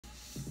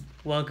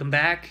Welcome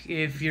back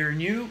if you're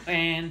new,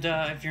 and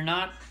if you're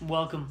not,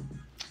 welcome.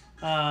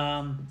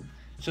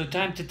 So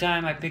time to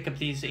time I pick up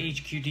these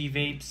HQD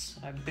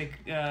vapes.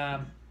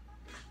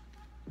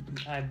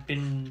 I've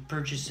been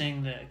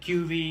purchasing the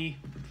QV,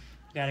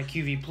 got a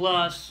QV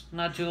Plus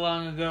not too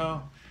long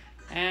ago,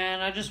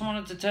 and I just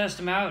wanted to test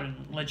them out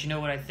and let you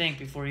know what I think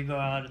before you go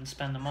out and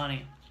spend the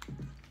money.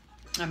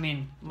 I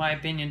mean, my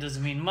opinion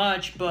doesn't mean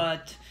much,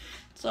 but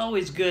it's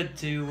always good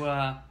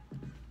to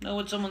know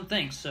what someone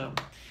thinks. So,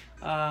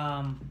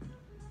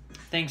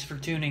 thanks for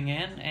tuning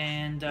in.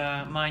 And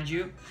mind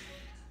you,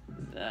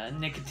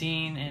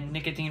 nicotine and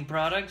nicotine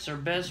products are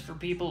best for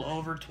people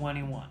over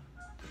 21.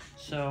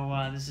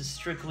 So this is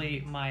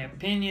strictly my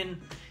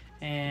opinion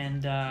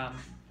and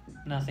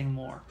nothing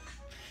more.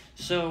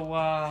 So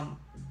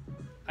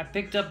I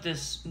picked up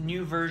this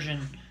new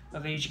version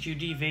of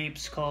HQD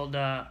vapes called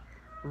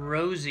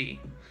Rosy.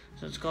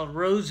 So it's called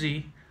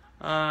Rosy,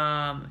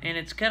 and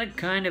it's got a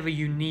kind of a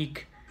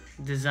unique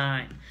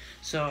design.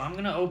 So I'm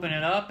gonna open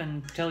it up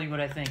and tell you what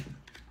I think.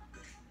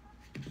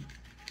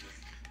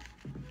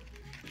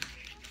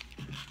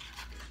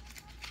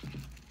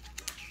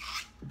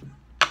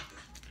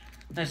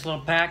 Nice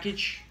little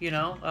package, you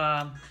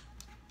know,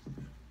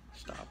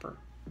 stopper.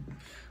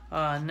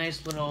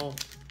 Nice little,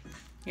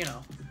 you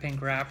know,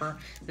 pink wrapper.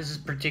 This is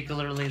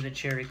particularly the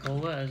cherry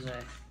cola, as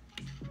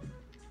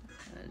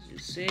you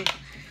see.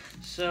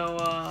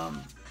 So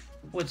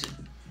what's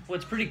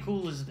pretty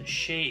cool is the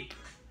shape.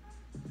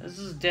 This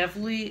is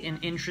definitely an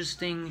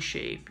interesting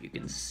shape. You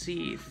can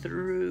see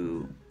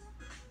through.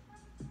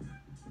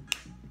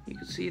 You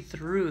can see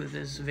through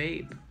this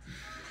vape.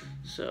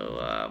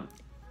 So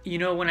you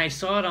know, when I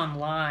saw it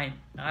online,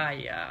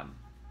 I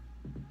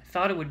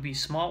thought it would be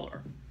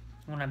smaller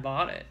when I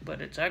bought it, but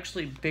it's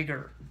actually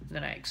bigger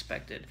than I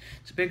expected.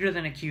 It's bigger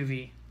than a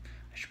QV.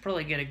 I should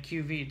probably get a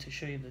QV to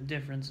show you the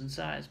difference in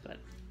size, but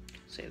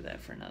save that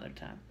for another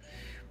time.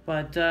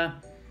 But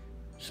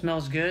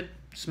smells good.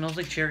 Smells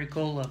like cherry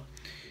cola.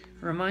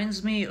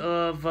 Reminds me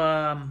of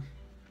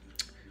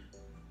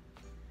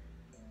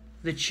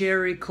the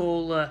cherry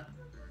cola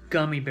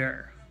gummy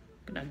bear.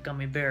 Not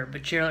gummy bear,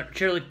 but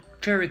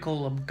cherry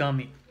cola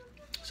gummy.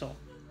 So,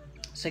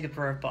 let's take it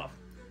for a puff.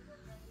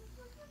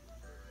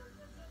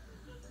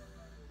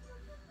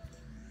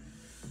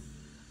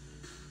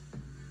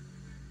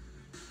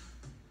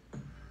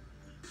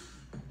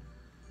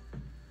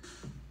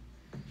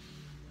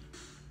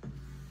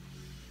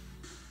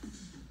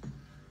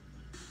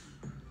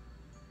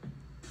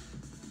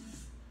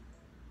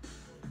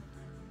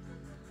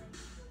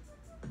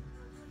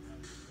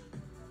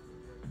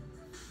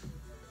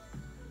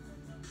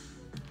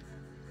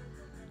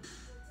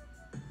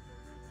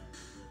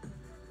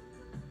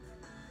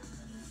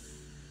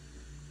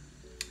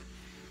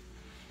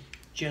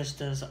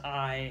 Just as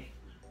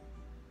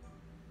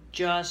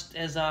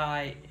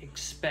I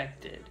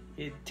expected.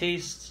 It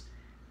tastes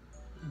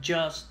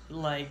just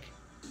like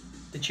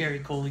the cherry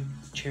cola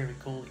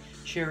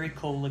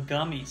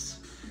gummies,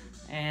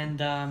 and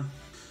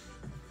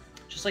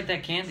just like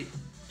that candy.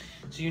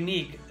 It's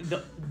unique.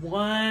 The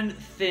one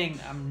thing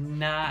I'm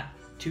not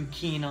too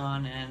keen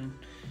on, and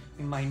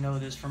you might know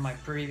this from my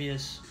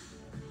previous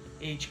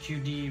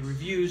HQD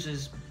reviews,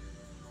 is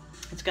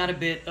it's got a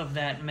bit of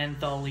that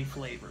menthol-y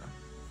flavor.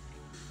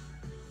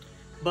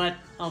 But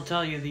I'll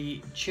tell you,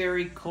 the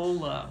cherry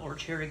cola or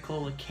cherry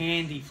cola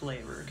candy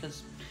flavor,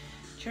 because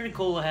cherry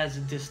cola has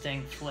a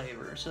distinct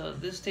flavor, so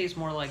this tastes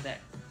more like that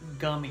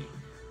gummy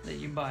that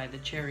you buy, the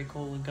cherry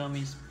cola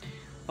gummies,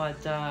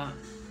 but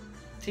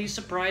tastes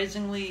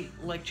surprisingly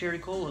like cherry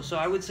cola. So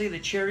I would say the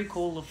cherry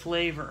cola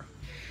flavor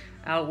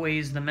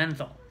outweighs the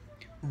menthol,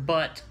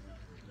 but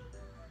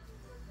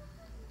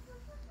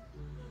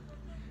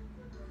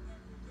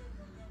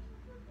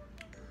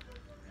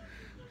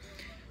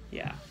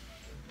yeah.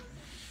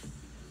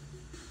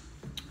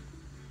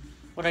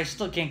 What I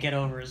still can't get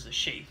over is the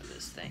shape of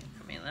this thing.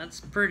 I mean, that's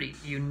pretty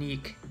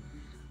unique.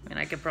 I mean,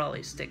 I could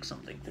probably stick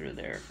something through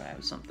there if I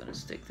have something to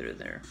stick through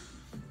there.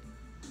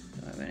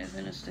 Do I have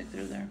anything to stick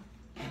through there?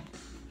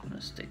 I'm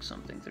gonna stick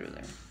something through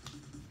there.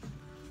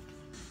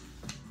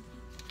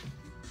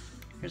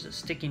 Here's a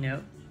sticky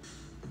note.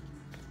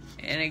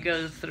 And it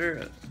goes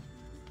through.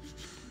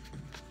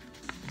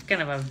 It's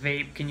kind of a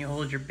vape can you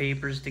hold your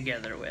papers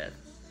together with.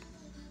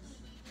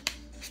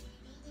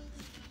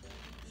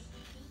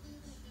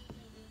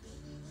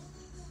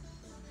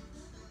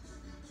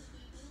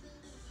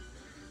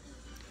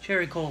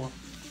 Cherry cola.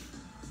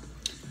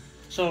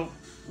 So,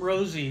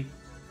 Rosy,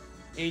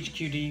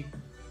 HQD.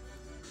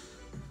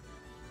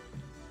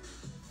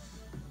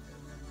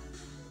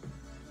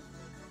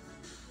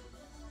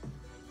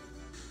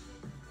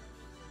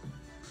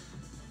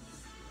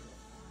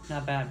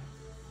 Not bad.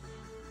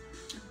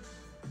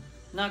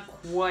 Not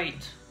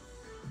quite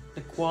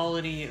the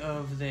quality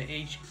of the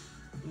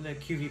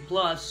QV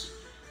Plus,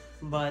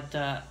 but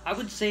I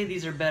would say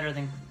these are better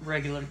than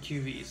regular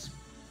QVs.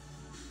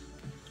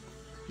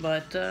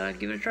 But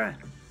give it a try.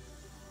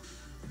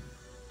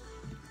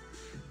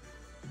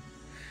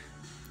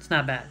 It's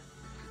not bad.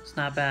 It's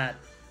not bad.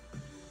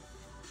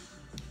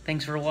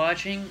 Thanks for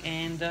watching,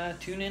 and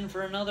tune in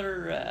for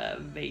another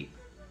vape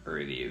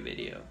review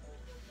video.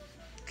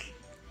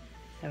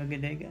 Have a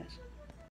good day, guys.